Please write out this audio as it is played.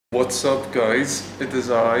What's up guys, it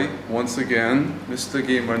is I, once again, Mr.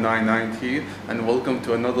 Gamer 990, and welcome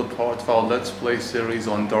to another part of our Let's Play series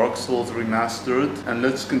on Dark Souls Remastered. And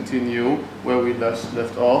let's continue where we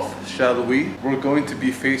left off, shall we? We're going to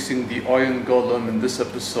be facing the Iron Golem in this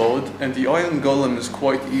episode, and the Iron Golem is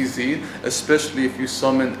quite easy, especially if you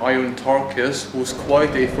summon Iron Tarkus, who's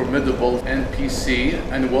quite a formidable NPC.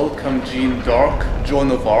 And welcome Jeanne,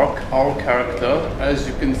 Joan of Arc, our character. As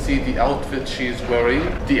you can see, the outfit she's wearing,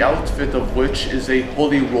 the outfit of which is a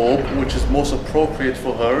holy robe, which is most appropriate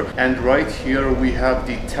for her. And right here we have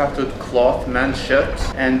the tattered cloth manchette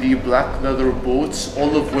and the black leather boots,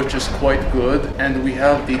 all of which is quite good. And we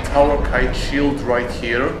have the tower kite shield right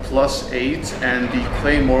here, +8, and the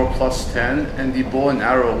claymore +10, and the bow and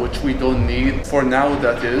arrow, which we don't need for now,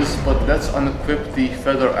 that is. But let's unequip the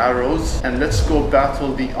feather arrows and let's go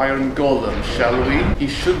battle the Iron Golem, shall we? He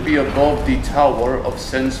should be above the tower of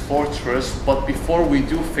Sen's fortress, but before we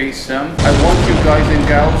do face him, I want you guys and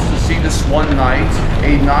gals to see this one knight,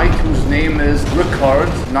 a knight whose name is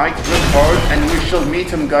Knight Ricard, and we shall meet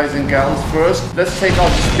him, guys and gals. First, let's take out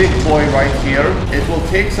this big boy right here. It will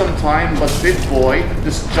take some time, but big boy,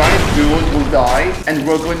 this giant dude, will die, and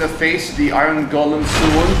we're going to face the Iron Golem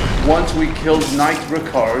soon, once we killed Knight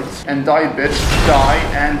Ricard. And die, bitch, die.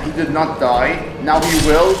 And he did not die, now he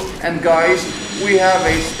will. And guys, we have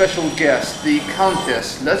a special guest, the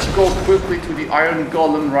Countess. Let's go quickly to the Iron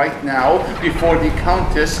Golem right now, before the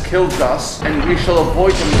Countess kills us, and we shall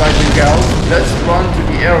avoid him, guys and gals. Let's run to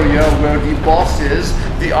the area where the boss is,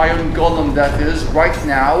 the Iron Golem that is, right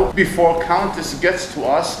now, before Countess gets to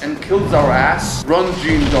us and kills our ass. Run,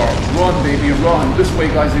 Jeanne Dark, run baby, run. This way,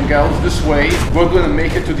 guys and gals, this way. We're gonna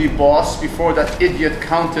make it to the boss before that idiot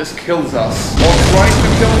Countess kills us, or tries to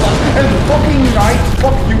kill us. And fucking knight,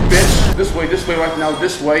 fuck you bitch. This way right now,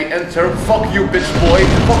 this way, enter. Fuck you bitch boy,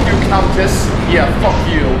 fuck you Countess. Yeah, fuck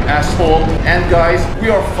you, asshole. And guys, we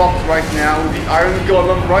are fucked right now. The Iron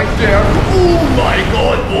Golem right there. Oh my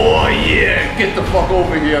god, boy, yeah. Get the fuck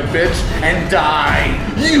over here, bitch, and die.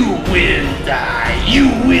 You will die, you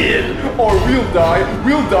will. Or we'll die,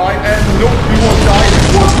 and nope, we won't die.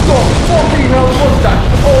 What the fucking hell was that?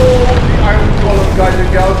 Oh, the Iron Golem, guys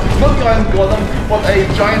and gals. Not the Iron Golem, but a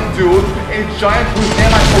giant dude. A giant whose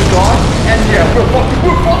name I forgot. And yeah, we're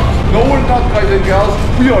fucked. No, we're not, guys and gals.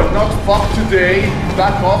 We are not fucked today.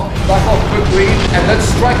 Back off quickly, and let's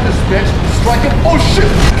strike this bitch. Strike him. Oh shit!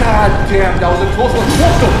 God damn, that was a close one.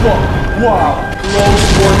 What the fuck? Wow, close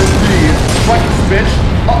one indeed. Strike this bitch.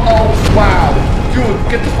 Uh-oh, wow. Dude,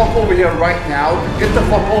 get the fuck over here right now. Get the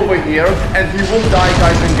fuck over here, and he will die,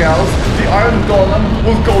 guys and gals. The Iron Golem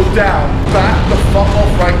will go down. Back the fuck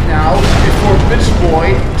off right now, before bitch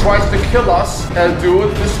boy tries to kill us.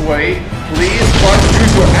 Dude, this way. Please try to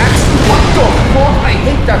use your axe. What the fuck? I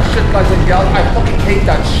hate that shit, guys and gals. I fucking hate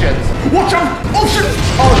that shit. Watch out! Oh shit!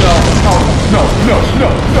 Oh no. No.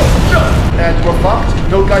 And we're fucked.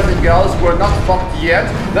 No, guys and gals, we're not fucked yet.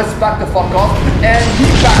 Let's back the fuck off. And he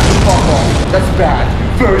backed the fuck off. That's bad.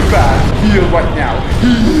 Very bad. Heal right now.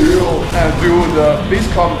 Heal. And dude, please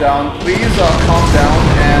calm down. Please calm down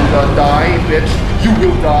and die, bitch. You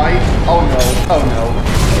will die. Oh no.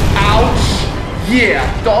 Ouch. Yeah,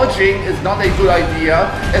 dodging is not a good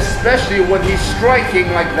idea, especially when he's striking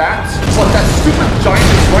like that. But that stupid giant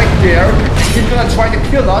is right there. He's gonna try to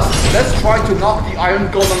kill us. Let's try to knock the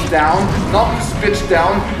Iron Golem down. Knock this bitch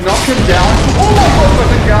down. Knock him down. Oh my god,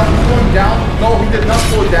 guys and gals, he's going down. No, he did not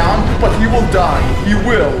go down, but he will die. He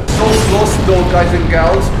will. So close though, guys and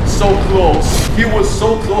gals. So close. He was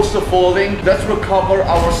so close to falling. Let's recover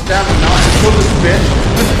our stamina and kill this bitch.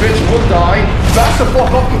 This bitch will die. Back the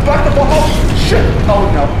fuck up. Shit. Oh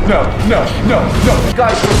no.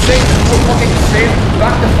 Guys, we're safe. We're fucking safe.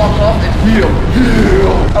 Back the fuck up and heal.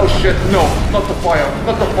 Oh shit, no. Not the fire.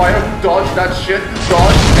 Dodge that shit.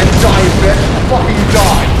 Dodge and die, bitch. Fucking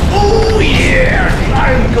die. Oh yeah. The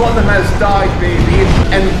Iron Golem has died, baby.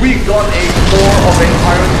 And we got a core of an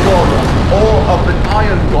Iron Golem. Or of an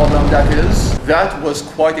Iron Golem, that is. That was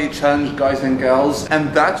quite a challenge, guys and gals.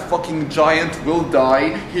 And that fucking giant will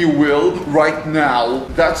die. He will right now.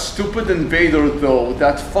 That stupid invader though,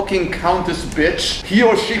 that fucking Countess bitch, he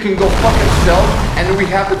or she can go fuck himself. And we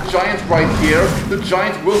have the giant right here. The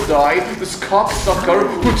giant will die. This cocksucker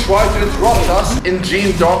who tried to interrupt us in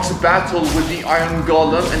Jeanne Dark's battle with the Iron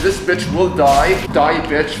Golem and and this bitch will die. Die,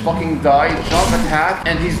 bitch, fucking die. Jump attack,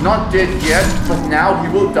 and he's not dead yet, but now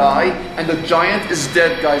he will die, and the giant is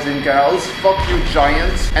dead, guys and gals. Fuck you,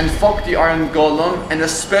 giant, and fuck the Iron Golem, and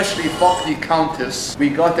especially fuck the Countess. We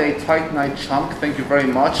got a Titanite chunk, thank you very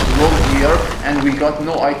much. Roll here, and we got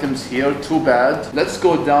no items here, too bad. Let's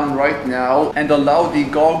go down right now and allow the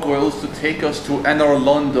gargoyles to take us to Anor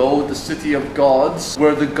Londo, the city of gods,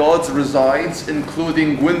 where the gods resides,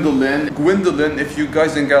 including Gwendolyn. Gwendolyn, if you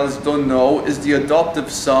guys and gals don't know, is the adoptive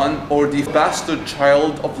son or the bastard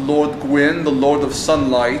child of Lord Gwyn, the Lord of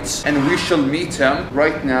Sunlight, and we shall meet him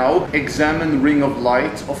right now. Examine Ring of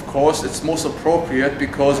Light. Of course, it's most appropriate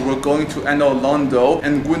because we're going to Anor Londo,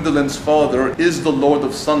 and Gwendolyn's father is the Lord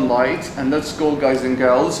of Sunlight. And let's go, guys and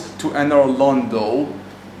gals, to Anor Londo.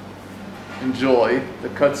 Enjoy the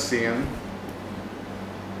cutscene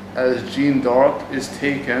as Jeanne Dark is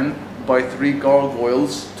taken by 3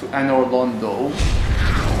 gargoyles to Anor Londo.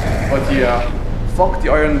 But yeah, fuck the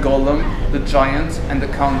Iron Golem, the giant, and the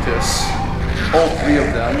Countess. All 3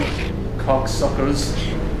 of them, cocksuckers.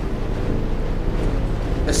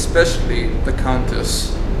 Especially the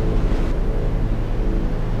Countess.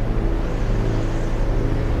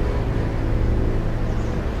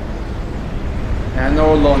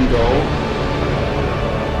 Anor Londo.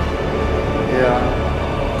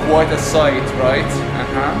 Yeah, quite a sight, right?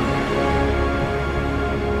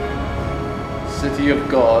 City of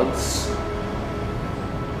gods.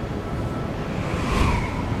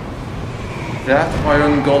 That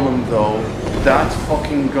Iron Golem though, that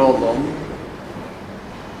fucking golem.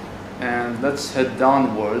 And let's head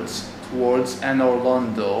downwards towards Anor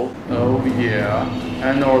Londo. Oh yeah,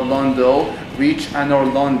 Anor Londo. Reach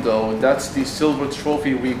Anor Londo. That's the silver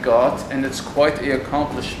trophy we got, and it's quite an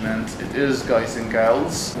accomplishment. It is, guys and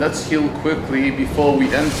gals. Let's heal quickly before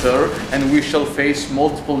we enter, and we shall face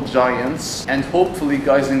multiple giants. And hopefully,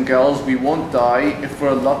 guys and gals, we won't die if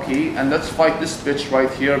we're lucky. And let's fight this bitch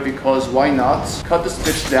right here, because why not? Cut this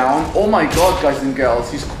bitch down. Oh my god, guys and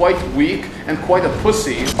gals, he's quite weak and quite a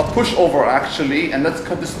pussy. A pushover, actually. And let's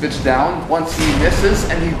cut this bitch down once he misses.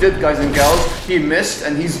 And he did, guys and gals. He missed,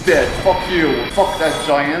 and he's dead. Fuck you. Fuck that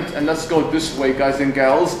giant, and let's go this way, guys and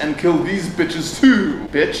gals, and kill these bitches too.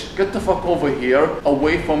 Bitch, get the fuck over here,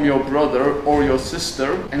 away from your brother or your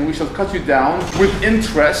sister, and we shall cut you down with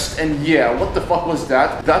interest. And yeah, what the fuck was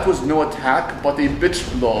that? That was no attack, but a bitch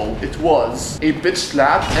blow. It was a bitch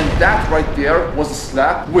slap, and that right there was a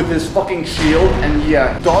slap with his fucking shield. And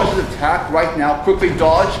yeah, dodge the attack right now. Quickly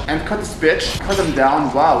dodge and cut this bitch. Cut him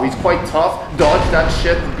down. Wow, he's quite tough. Dodge that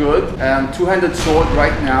shit. Good. Two-handed sword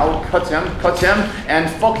right now. Cut him, and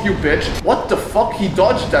fuck you, bitch. What the fuck? He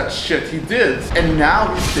dodged that shit. He did. And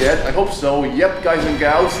now he's dead. I hope so. Yep, guys and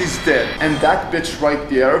gals, he's dead. And that bitch right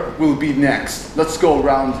there will be next. Let's go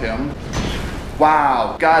around him.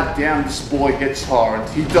 Wow, god damn, this boy hits hard.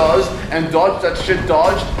 He does, and dodge that shit,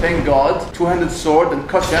 dodge, thank god. Two-handed sword, and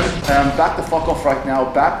cut him. Back the fuck off right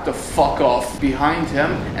now, back the fuck off. Behind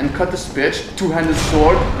him, and cut this bitch. Two-handed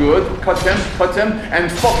sword, good. Cut him,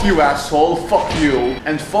 and fuck you, asshole, fuck you.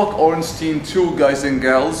 And fuck Ornstein too, guys and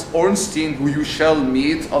gals. Ornstein, who you shall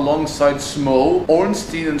meet alongside Smo.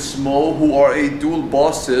 Ornstein and Smo, who are dual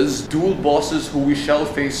bosses who we shall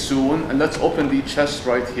face soon. And let's open the chest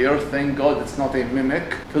right here. Thank god it's not a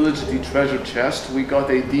mimic. Pillage the treasure chest. We got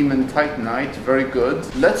a demon titanite. Very good.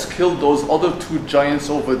 Let's kill those other 2 giants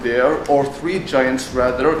over there, or 3 giants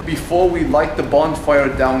rather, before we light the bonfire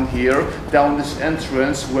down here, down this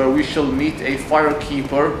entrance, where we shall meet a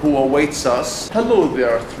firekeeper who awaits us. Hello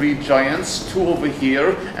there, 3 giants, 2 over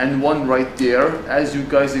here and 1 right there, as you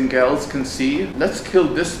guys and gals can see. Let's kill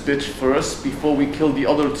this bitch first before we kill the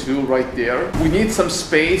other 2 right there. We need some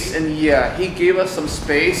space, and yeah, he gave us some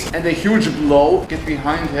space and a huge blow. Get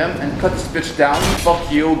behind him and cut this bitch down.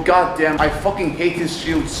 Fuck you. God damn, I fucking hate his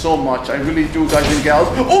shield so much. I really do, guys and gals.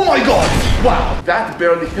 Oh my god! Wow, that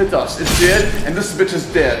barely hit us. It did, and this bitch is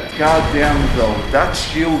dead. God damn though, that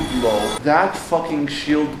shield blow. That fucking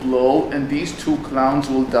shield blow, and these 2 clowns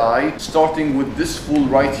will die. Starting with this fool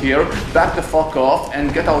right here. Back the fuck off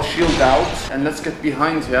and get our shield out. And let's get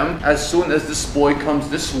behind him as soon as this boy comes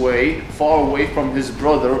this way, far away from his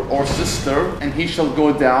brother or sister, and he shall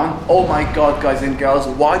go down. Oh my god, guys and gals,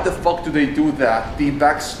 why the fuck do they do that? The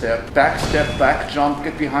backstep, back jump,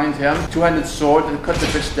 get behind him, two-handed sword, and cut the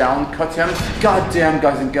bitch down, cut him. God damn,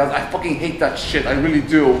 guys and gals, I fucking hate that shit, I really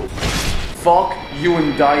do. Fuck you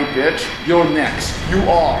and die, bitch. You're next. You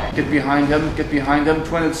are. Get behind him,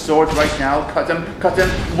 two-handed sword right now, cut him.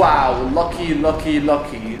 Wow, lucky.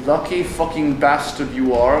 Lucky fucking bastard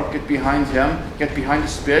you are. Get behind him, get behind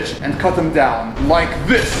this bitch, and cut him down. Like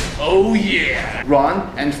this. Oh yeah.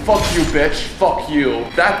 Run, and fuck you bitch, fuck you.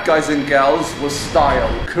 That, guys and gals, was style.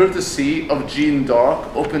 Courtesy of Jeanne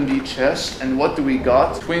Dark. Open the chest, and what do we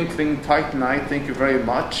got? Twinkling Titanite, thank you very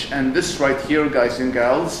much. And this right here, guys and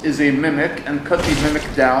gals, is a mimic, and cut the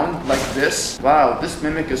mimic down like this. Wow, this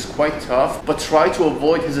mimic is quite tough, but try to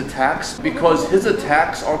avoid his attacks because his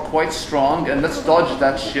attacks are quite strong, and let's dodge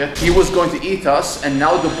that shit. He was going to eat us, and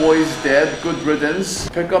now the boy is dead. Good riddance.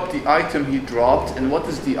 Pick up the item he dropped, and what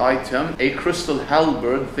is the item? A crystal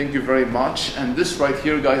halberd, thank you very much. And this right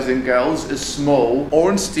here, guys and gals, is Smo,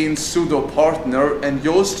 Ornstein's pseudo partner, and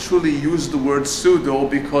yours truly used the word pseudo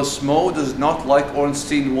because Smo does not like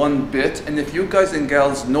Ornstein one bit. And if you guys and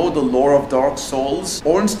gals know the lore of Dark Souls,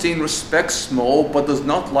 Ornstein respects Smo but does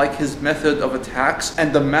not like his method of attacks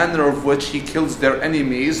and the manner of which he kills their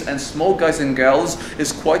enemies. And Smo, guys and gals,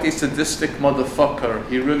 is quite a sadistic motherfucker.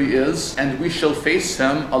 He really is. And we shall face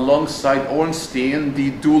him alongside Ornstein,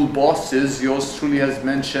 the dual bosses yours truly has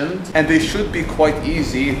mentioned. And they should be quite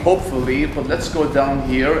easy, hopefully. But let's go down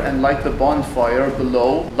here and light the bonfire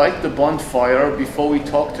below. Light the bonfire before we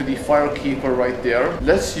talk to the firekeeper right there.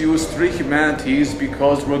 Let's use 3 humanities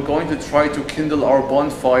because we're going to try to kindle our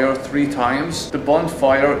bonfire 3 times. The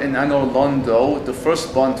bonfire in Anor Londo, the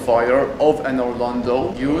first bonfire of Anor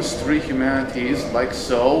Londo. Use 3 humanities like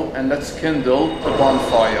so, and let's kindle the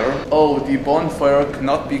bonfire. Oh, the bonfire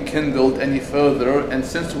cannot be kindled any further, and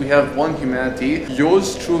since we have 1 humanity,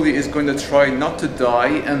 yours truly is going to try not to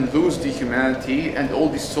die and lose the humanity and all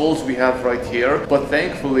the souls we have right here. But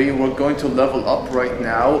thankfully, we're going to level up right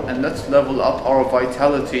now, and let's level up our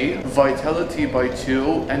vitality. Vitality by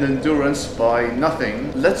 2 and endurance by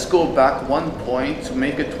nothing. Let's go back 1 point to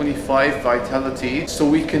make it 25 vitality so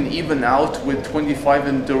we can even out with 25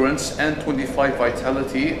 endurance and 25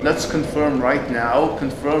 vitality. Let's confirm right now.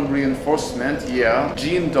 Confirm reinforcement. Yeah.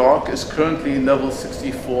 Jeanne Dark is currently level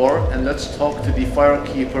 64, and let's talk to the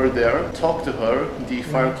firekeeper there. Talk to her, the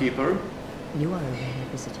firekeeper. You are a rare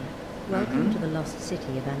visitor. Welcome to the lost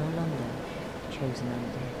city of Anor Londo, chosen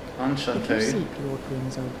undead. Enchanté. If you seek Lord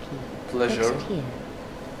Gwyn's old key, Pleasure. exit here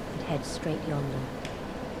and head straight yonder.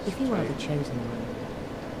 If you are the chosen one,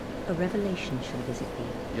 a revelation shall visit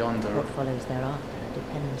thee. Yonder. What follows thereafter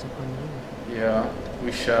depends upon you. Yeah,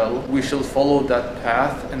 we shall. We shall follow that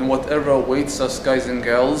path, and whatever awaits us, guys and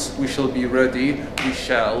gals, we shall be ready. We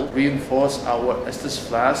shall reinforce our Estus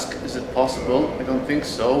flask. Is it possible? I don't think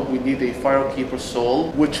so. We need a firekeeper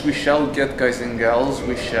soul, which we shall get, guys and gals.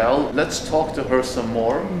 We shall. Let's talk to her some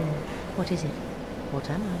more. What is it? What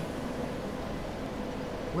am I?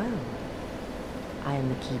 Well, I am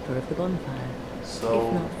the keeper of the bonfire. So,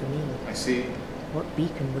 if not for me, I see. What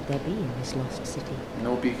beacon would there be in this lost city?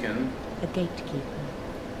 No beacon. A gatekeeper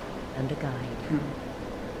and a guide.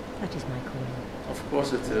 That is my calling. Of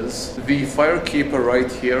course it is. The firekeeper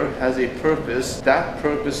right here has a purpose, that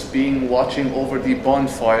purpose being watching over the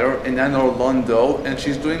bonfire in Anor Londo, and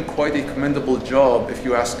she's doing quite a commendable job if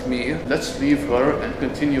you ask me. Let's leave her and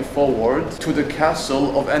continue forward to the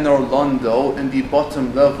castle of Anor Londo in the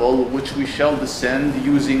bottom level, which we shall descend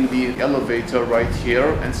using the elevator right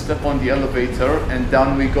here, and step on the elevator, and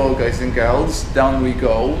down we go, guys and gals. Down we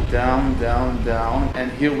go. Down, down, down,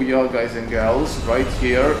 and here we are, guys and gals, right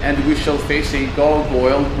here, and we shall face a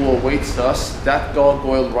gargoyle who awaits us, that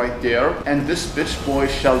gargoyle right there, and this bitch boy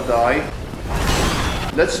shall die.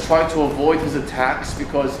 Let's try to avoid his attacks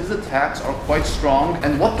because his attacks are quite strong.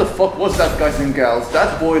 And what the fuck was that, guys and gals?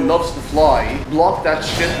 That boy loves to fly. Block that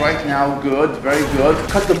shit right now. Good, very good.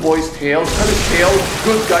 Cut the boy's tail. Cut his tail.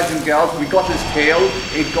 Good, guys and gals. We got his tail.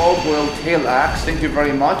 A gargoyle tail axe. Thank you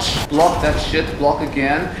very much. Block that shit. Block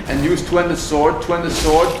again. And use two-handed sword. Two-handed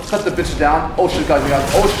sword. Cut the bitch down. Oh shit, guys and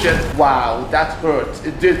gals. Oh shit. Wow, that hurt.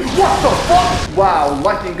 It did. What the fuck? Wow,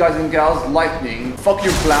 lightning, guys and gals. Lightning. Fuck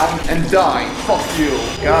you, clown. And die. Fuck you.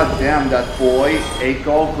 God damn that boy. A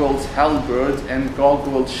gargoyle's halberd and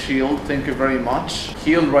gargoyle's shield. Thank you very much.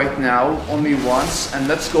 Heal right now, only once. And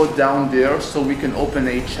let's go down there so we can open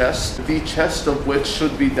a chest. The chest of which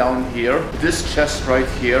should be down here. This chest right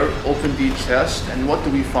here. Open the chest. And what do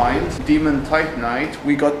we find? Demon Titanite.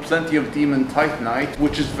 We got plenty of Demon Titanite,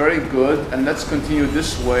 which is very good. And let's continue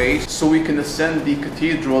this way so we can ascend the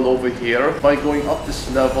cathedral over here by going up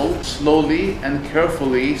this level slowly and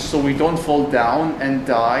carefully so we don't fall down and and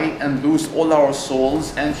die and lose all our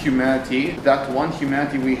souls and humanity, that one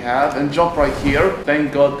humanity we have, and jump right here.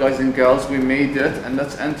 Thank God, guys and gals, we made it. And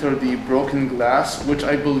let's enter the broken glass, which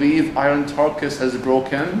I believe Iron Tarkus has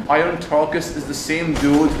broken. Iron Tarkus is the same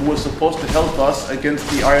dude who was supposed to help us against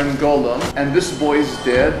the Iron Golem, and this boy is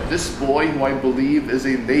dead. This boy, who I believe is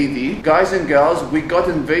a lady. Guys and gals, we got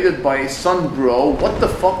invaded by a sun bro. What the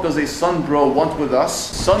fuck does a sun bro want with us?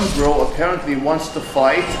 Sun bro apparently wants to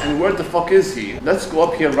fight, and where the fuck is he? Let's go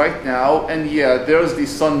up here right now, and yeah, there's the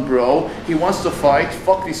sun bro. He wants to fight.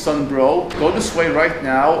 Fuck the sun bro. Go this way right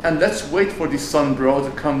now, and let's wait for the sun bro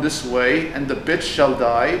to come this way, and the bitch shall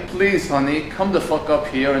die. Please, honey, come the fuck up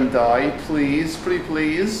here and die. Please, pretty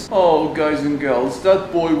please. Oh, guys and gals,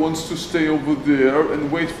 that boy wants to stay over there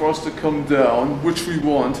and wait for us to come down, which we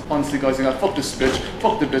want. Honestly, guys and gals, fuck this bitch.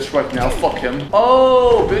 Fuck the bitch right now. Fuck him.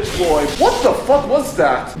 Oh, bitch boy. What the fuck was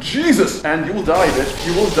that? Jesus. And you will die, bitch.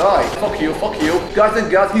 You will die. Fuck you. Fuck you. Guys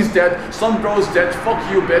and gals, he's dead. Sun bro's dead. Fuck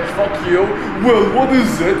you, bitch. Fuck you. Well, what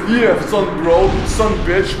is it? Yeah, sun bro. Sun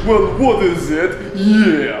bitch. Well, what is it?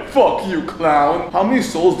 Yeah. Fuck you, clown. How many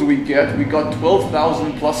souls do we get? We got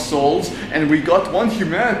 12,000 plus souls, and we got one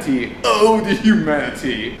humanity. Oh, the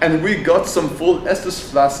humanity. And we got some full Estus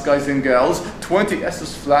flasks, guys and gals. 20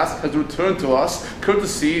 Estus flasks has returned to us,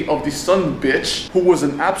 courtesy of the sun bitch, who was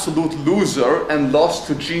an absolute loser and lost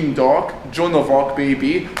to Jeanne Dark. Joan of Arc,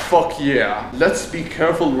 baby. Fuck yeah. Let's be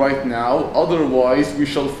careful right now, otherwise we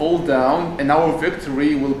shall fall down and our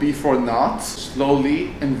victory will be for naught.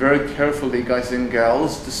 Slowly and very carefully, guys and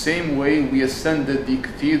gals, the same way we ascended the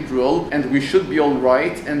cathedral, and we should be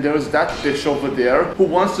alright. And there's that bitch over there who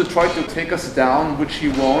wants to try to take us down, which he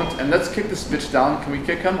won't. And let's kick this bitch down. Can we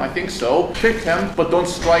kick him? I think so. Kick him, but don't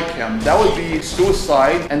strike him. That would be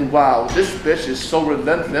suicide. And wow, this bitch is so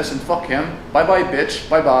relentless, and fuck him. Bye bye, bitch.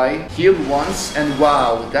 Bye bye. Heal once, and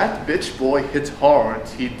wow, that bitch boy hit hard.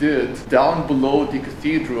 He did. Down below the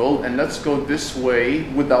cathedral, and let's go this way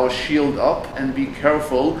with our shield up, and be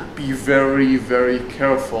careful. Be very, very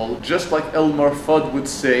careful. Just like Elmer Fudd would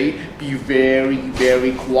say, be very,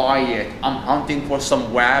 very quiet. I'm hunting for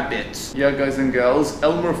some rabbits. Yeah, guys and gals,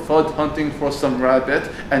 Elmer Fudd hunting for some rabbit,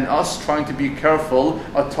 and us trying to be careful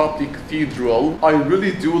atop the cathedral. I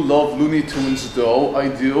really do love Looney Tunes though, I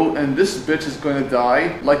do, and this bitch is gonna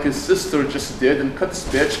die like his sister just did, and cut this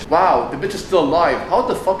bitch. Wow, the bitch is still alive. How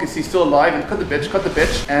the fuck is he still alive? And cut the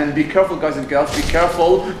bitch, and be careful, guys and gals, be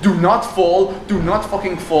careful. Do not fall, do not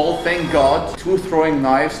fucking fall, thank God. 2 throwing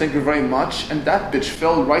knives, thank you very much, and that bitch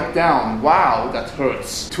fell right down. Wow, that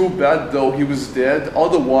hurts. Too bad though, he was dead,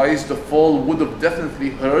 otherwise the fall would have definitely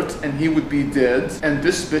hurt, and he would be dead. And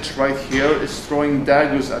this bitch right here is throwing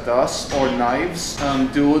daggers at us, or knives.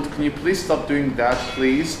 Dude, can you please stop doing that,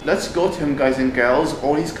 please? Let's go to him, guys and gals,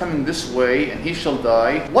 or he's coming this way, and he shall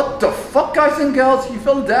die. What the fuck, guys and gals? He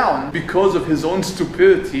fell down because of his own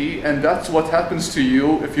stupidity, and that's what happens to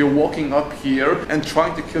you if you're walking up here and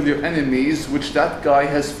trying to kill your enemies, which that guy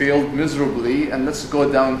has failed miserably. And let's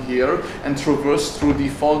go down here and traverse through the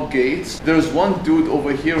fog gates. There's one dude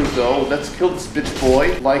over here though. Let's kill this bitch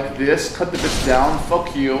boy like this. Cut the bitch down.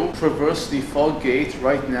 Fuck you. Traverse the fog gate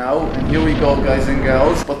right now, and here we go, guys and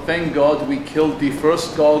gals. But thank God we killed the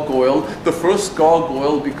first gargoyle. The first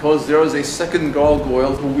gargoyle, because there is a second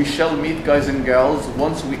gargoyle who we shall meet, guys and gals,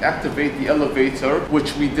 once we activate the elevator,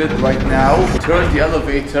 which we did right now. Turn the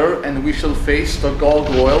elevator, and we shall face the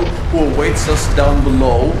gargoyle who awaits us down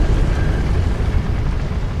below.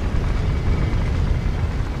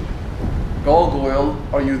 Gargoyle,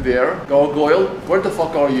 are you there? Gargoyle, where the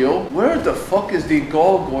fuck are you? Where the fuck is the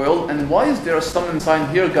gargoyle, and why is there a summon sign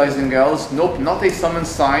here, guys and gals? Nope, not a summon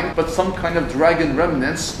sign, but some kind of dragon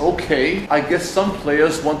remnants. Okay, I guess some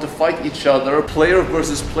players want to fight each other, player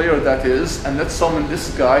versus player that is, and let's summon this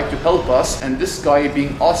guy to help us, and this guy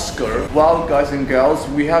being Oscar. Wow, guys and gals,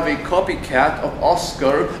 we have a copycat of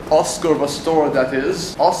Oscar Vastora that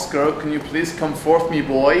is. Oscar, can you please come forth, me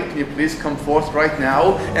boy? Can you please come forth right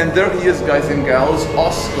now? And there he is, guys and gals,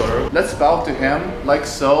 Oscar. Let's bow to him, like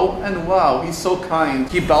so, and wow, he's so kind.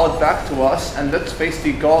 He bowed back to us, and let's face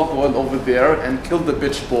the gargoyle over there and kill the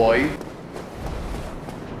bitch boy.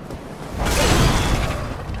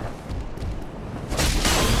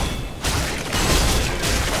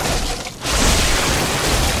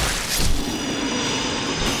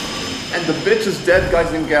 And the bitch is dead,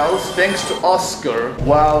 guys and gals, thanks to Oscar.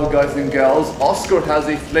 Wow, guys and gals, Oscar has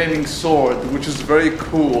a flaming sword, which is very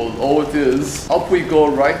cool. Oh, it is. Up we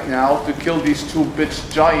go right now to kill these 2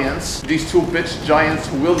 bitch giants. These 2 bitch giants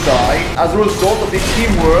who will die as a result of the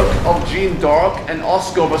teamwork of Jeanne Dark and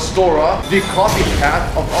Oscar Vastora, the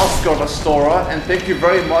copycat of Oscar Oscar Astora, and thank you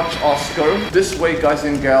very much, Oscar. This way, guys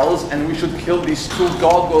and gals, and we should kill these two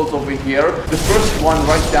gargoyles over here. The first one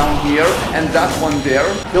right down here, and that one there.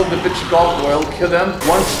 Kill the bitch gargoyle, kill him.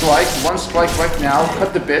 One strike right now.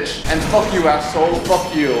 Cut the bitch, and fuck you, asshole,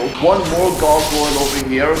 fuck you. One more gargoyle over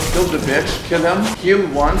here. Kill the bitch, kill him. Heal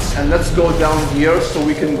once, and let's go down here so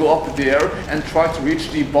we can go up there and try to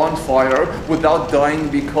reach the bonfire without dying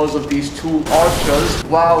because of these two archers.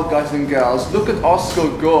 Wow, guys and gals, look at Oscar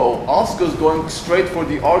go. Oscar's going straight for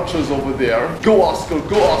the archers over there. Go, Oscar,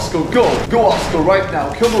 go, Oscar, go. Go, Oscar, right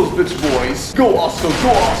now. Kill those bitch boys. Go, Oscar, go,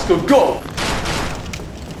 Oscar, go.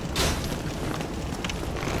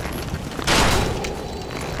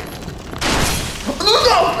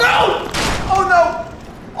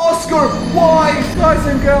 Oscar, why? Guys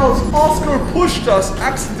and gals, Oscar pushed us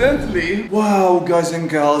accidentally. Wow, guys and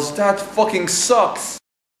gals, that fucking sucks.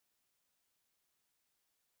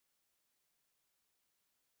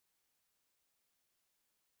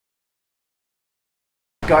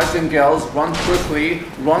 Guys and gals, run quickly,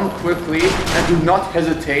 and do not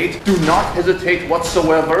hesitate. Do not hesitate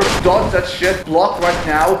whatsoever. Dodge that shit, block right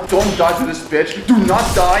now. Don't die to this bitch. Do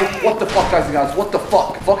not die. What the fuck, guys and gals? What the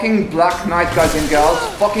fuck? Fucking Black Knight, guys and gals.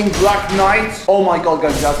 Fucking Black Knight. Oh my god,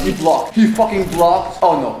 guys and gals, he blocked. He fucking blocked.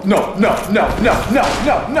 Oh no, no, no, no, no, no,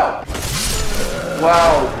 no, no.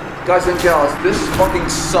 Wow. Guys and gals, this fucking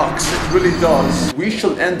sucks. It really does. We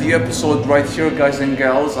shall end the episode right here, guys and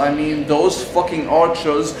gals. I mean, those fucking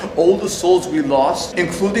archers, all the souls we lost,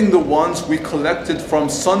 including the ones we collected from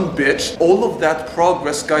Sun Bitch, all of that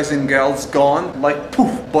progress, guys and gals, gone like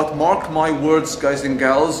poof. But mark my words, guys and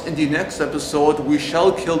gals, in the next episode, we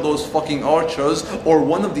shall kill those fucking archers, or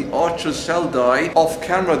one of the archers shall die, off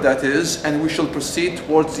camera that is, and we shall proceed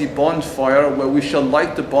towards the bonfire, where we shall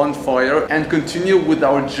light the bonfire and continue with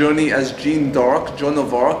our journey as Jeanne d'Arc, Joan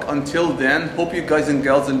of Arc. Until then, hope you guys and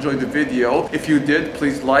gals enjoyed the video. If you did,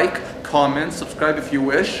 please like, comment, subscribe if you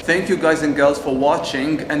wish. Thank you guys and gals for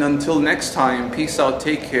watching, and until next time, peace out,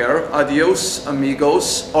 take care, adios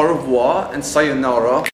amigos, au revoir, and sayonara.